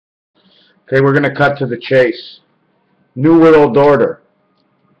Okay, we're going to cut to the chase. New World Order.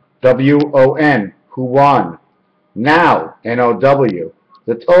 W-O-N. Who won? Now. N-O-W.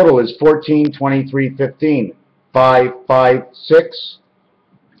 The total is 14, 23, 15. 5, 5, 6.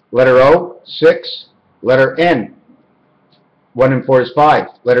 Letter O, 6. Letter N. 1 and 4 is 5.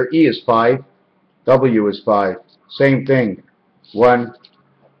 Letter E is 5. W is 5. Same thing. 1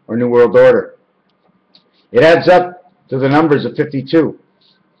 or New World Order. It adds up to the numbers of 52.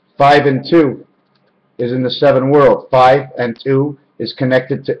 5 and 2 is in the 7 world. 5 and 2 is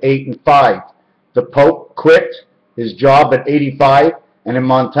connected to 8 and 5. The Pope quit his job at 85, and in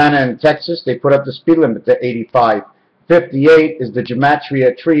Montana and Texas they put up the speed limit to 85. 58 is the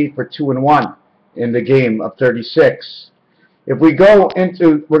gematria tree for 2 and 1 in the game of 36. If we go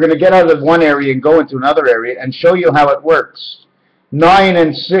into, we're going to get out of one area and go into another area and show you how it works. 9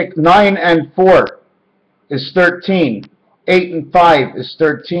 and 4 is 13. 8 and 5 is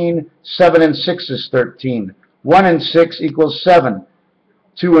 13. 7 and 6 is 13. 1 and 6 equals 7.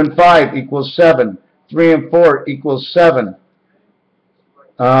 2 and 5 equals 7. 3 and 4 equals 7.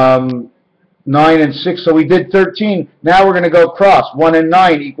 9 and 6, so we did 13. Now we're going to go across. 1 and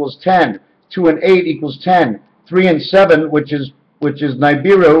 9 equals 10. 2 and 8 equals 10. 3 and 7, which is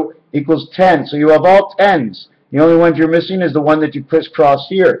Nibiru, equals 10. So you have all 10s. The only ones you're missing is the one that you crisscross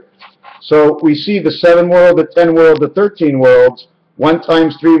here. So we see the 7 world, the 10 world, the 13 worlds. 1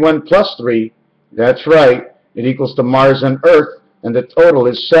 times 3, 1 plus 3. That's right. It equals to Mars and Earth, and the total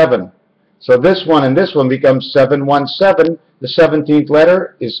is 7. So this one and this one becomes 717. The 17th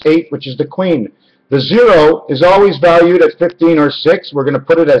letter is 8, which is the Queen. The 0 is always valued at 15 or 6. We're going to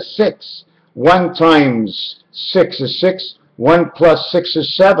put it as 6. 1 times 6 is 6. 1 plus 6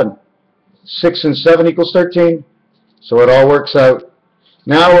 is 7. 6 and 7 equals 13. So it all works out.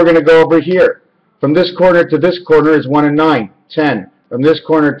 Now we're going to go over here. From this corner to this corner is 1 and 9, 10. From this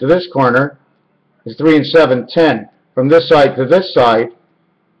corner to this corner is 3 and 7, 10. From this side to this side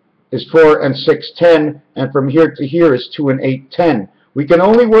is 4 and 6, 10. And from here to here is 2 and 8, 10. We can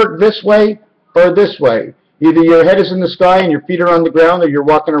only work this way or this way. Either your head is in the sky and your feet are on the ground, or you're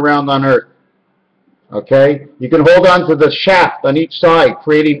walking around on Earth. Okay? You can hold on to the shaft on each side,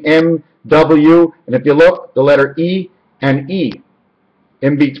 creating M, W, and if you look, the letter E and E.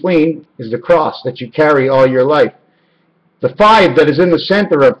 In between is the cross that you carry all your life. The 5 that is in the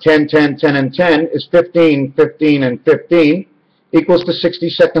center of 10, 10, 10, and 10 is 15, 15, and 15 equals to 60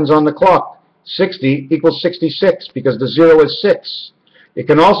 seconds on the clock. 60 equals 66 because the 0 is 6. It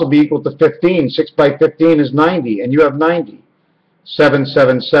can also be equal to 15. 6 by 15 is 90, and you have 90. 7,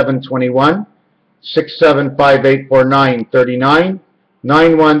 7, 7, 21. 6, 7, 5, 8, 4, 9, 39.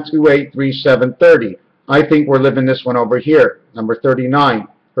 9, 1, 2, 8, 3, 7, 30. I think we're living this one over here. Number 39.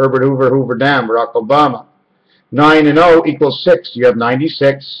 Herbert Hoover, Hoover Dam, Barack Obama. 9 and 0 equals 6. You have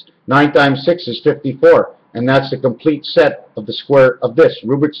 96. 9 times 6 is 54. And that's the complete set of the square of this,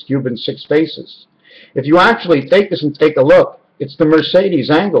 Rubik's Cube in 6 faces. If you actually take this and take a look, it's the Mercedes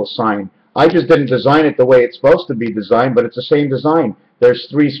angle sign. I just didn't design it the way it's supposed to be designed, but it's the same design. There's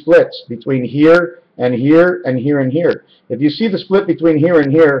 3 splits between here and here and here and here. If you see the split between here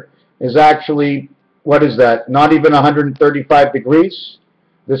and here is actually, what is that? Not even 135 degrees.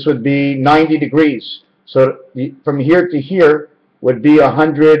 This would be 90 degrees. So from here to here would be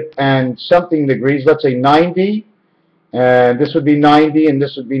 100 and something degrees. Let's say 90, and this would be 90, and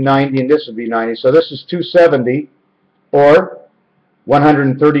this would be 90, and this would be 90. So this is 270, or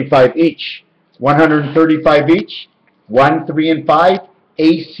 135 each. 135 each. 1, 3, and 5.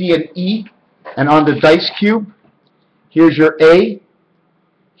 A, C, and E. And on the dice cube, here's your A.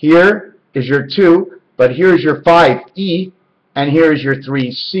 Here is your 2, but here's your 5, E, and here's your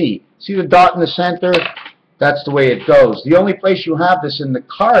 3, C. See the dot in the center? That's the way it goes. The only place you have this in the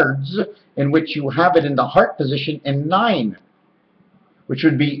cards in which you have it in the heart position in 9, which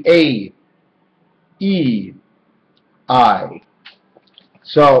would be A, E, I.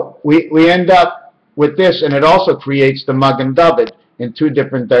 So we end up with this, and it also creates the mug and David in 2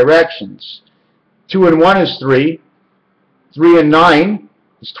 different directions. 2 and 1 is 3. 3 and 9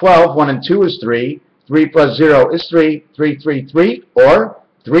 is 12. 1 and 2 is 3. 3 plus 0 is 3. 3, 3, 3, or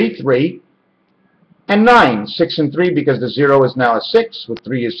 3, 3, and 9. 6 and 3, because the 0 is now a 6, with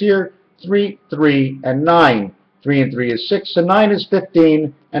 3 is here. 3, 3, and 9. 3 and 3 is 6, so 9 is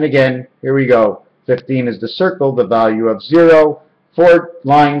 15. And again, here we go. 15 is the circle, the value of 0. 4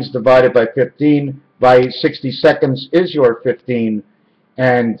 lines divided by 15 by 60 seconds is your 15.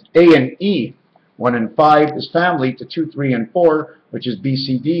 And A and E, 1 and 5 is family to 2, 3, and 4, which is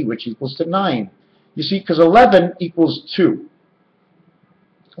BCD, which equals to 9. You see, because 11 equals 2.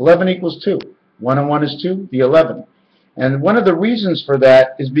 11 equals 2. 1 and 1 is 2, the 11. And one of the reasons for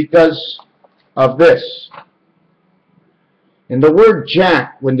that is because of this. In the word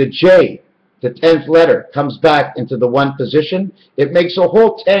Jack, when the J, the 10th letter, comes back into the 1 position, it makes a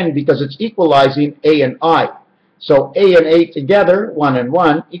whole 10 because it's equalizing A and I. So A and A together, 1 and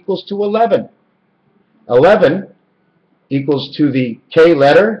 1, equals to 11. 11 equals to the K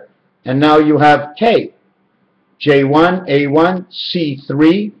letter, and now you have K. J1, A1,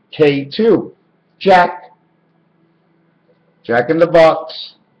 C3, K2. Jack. Jack in the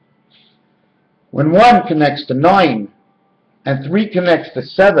box. When 1 connects to 9, and 3 connects to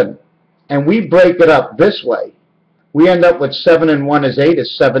 7, and we break it up this way, we end up with 7 and 1 is 8,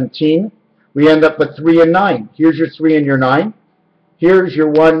 is 17. We end up with 3 and 9. Here's your 3 and your 9. Here's your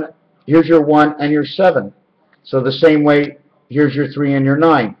 1 and your 7. So the same way, here's your 3 and your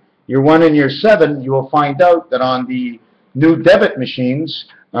 9. Your 1 and your 7, you will find out that on the new debit machines,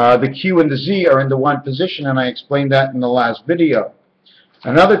 the Q and the Z are in the 1 position, and I explained that in the last video.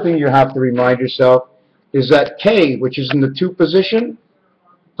 Another thing you have to remind yourself is that K, which is in the 2 position,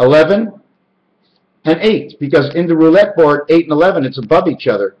 11 and 8, because in the roulette board, 8 and 11, it's above each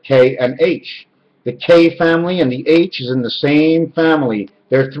other, K and H. The K family and the H is in the same family.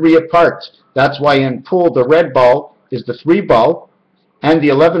 They're 3 apart. That's why in pool, the red ball is the 3 ball and the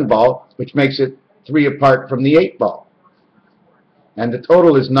 11 ball, which makes it 3 apart from the 8 ball. And the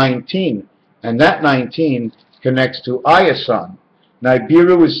total is 19. And that 19 connects to Iason.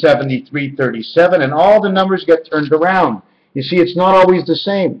 Nibiru is 7337, and all the numbers get turned around. You see, it's not always the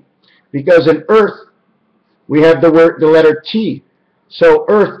same, because in Earth, we have the letter T. So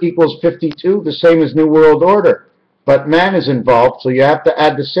Earth equals 52, the same as New World Order. But man is involved, so you have to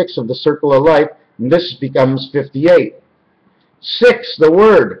add the 6 of the circle of life, and this becomes 58. 6, the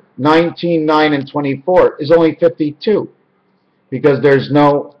word, 19, 9, and 24, is only 52, because there's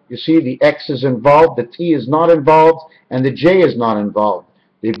no, you see, the X is involved, the T is not involved, and the J is not involved.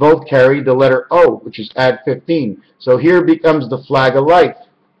 They both carry the letter O, which is add 15. So here becomes the flag of life.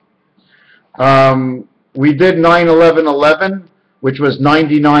 We did 9-11-11, which was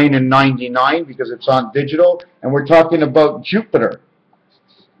 99 and 99, because it's on digital, and we're talking about Jupiter.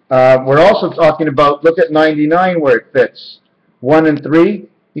 We're also talking about, look at 99 where it fits. 1 and 3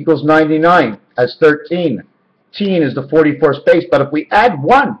 equals 99, as 13. Teen is the 44 space, but if we add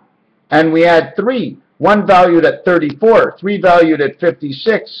 1 and we add 3, 1 valued at 34, 3 valued at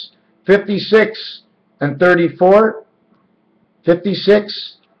 56, 56 and 34,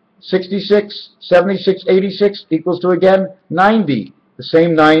 56, 66, 76, 86 equals to, again, 90. The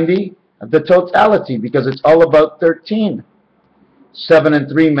same 90 of the totality, because it's all about 13. 7 and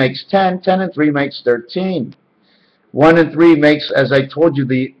 3 makes 10, 10 and 3 makes 13. 1 and 3 makes, as I told you,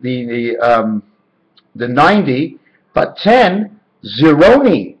 the 90, but 10,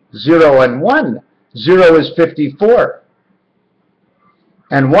 Zerooneeeee, 0 and 1. 0 is 54,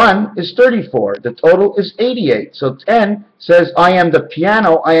 and 1 is 34. The total is 88. So 10 says, I am the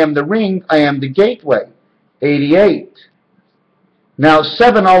piano, I am the ring, I am the gateway. 88. Now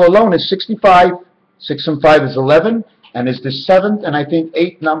 7 all alone is 65. 6 and 5 is 11, and is the 7th and I think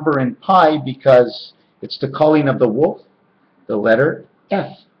 8th number in pi, because it's the calling of the wolf, the letter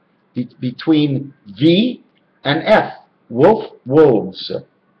F. Between V and F. Wolf, wolves.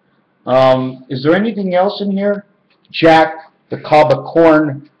 Is there anything else in here? Jack, the cob of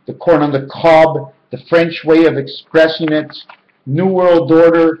corn, the corn on the cob, the French way of expressing it, New World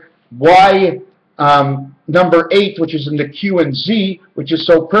Order, Y, number 8, which is in the Q and Z, which is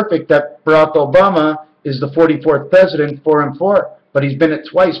so perfect that Barack Obama is the 44th president, 4 and 4, but he's been it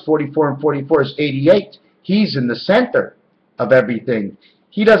twice. 44 and 44 is 88. He's in the center of everything.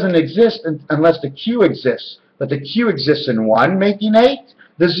 He doesn't exist unless the Q exists, but the Q exists in 1, making 8.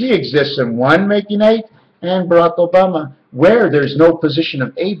 The Z exists in 1, making 8, and Barack Obama, where there's no position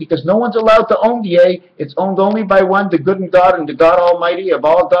of A, because no one's allowed to own the A. It's owned only by one, the good and God, and the God Almighty of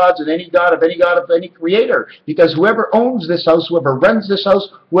all gods, and any God of any creator. Because whoever owns this house, whoever runs this house,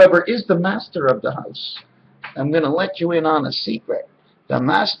 whoever is the master of the house. I'm going to let you in on a secret. The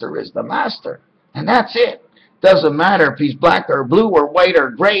master is the master, and that's it. Doesn't matter if he's black or blue or white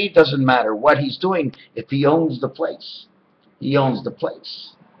or gray. Doesn't matter what he's doing if he owns the place. He owns the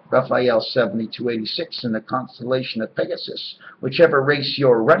place. Raphael 7286 in the constellation of Pegasus. Whichever race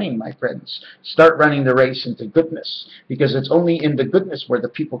you're running, my friends, start running the race into goodness, because it's only in the goodness where the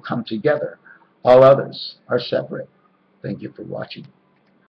people come together. All others are separate. Thank you for watching.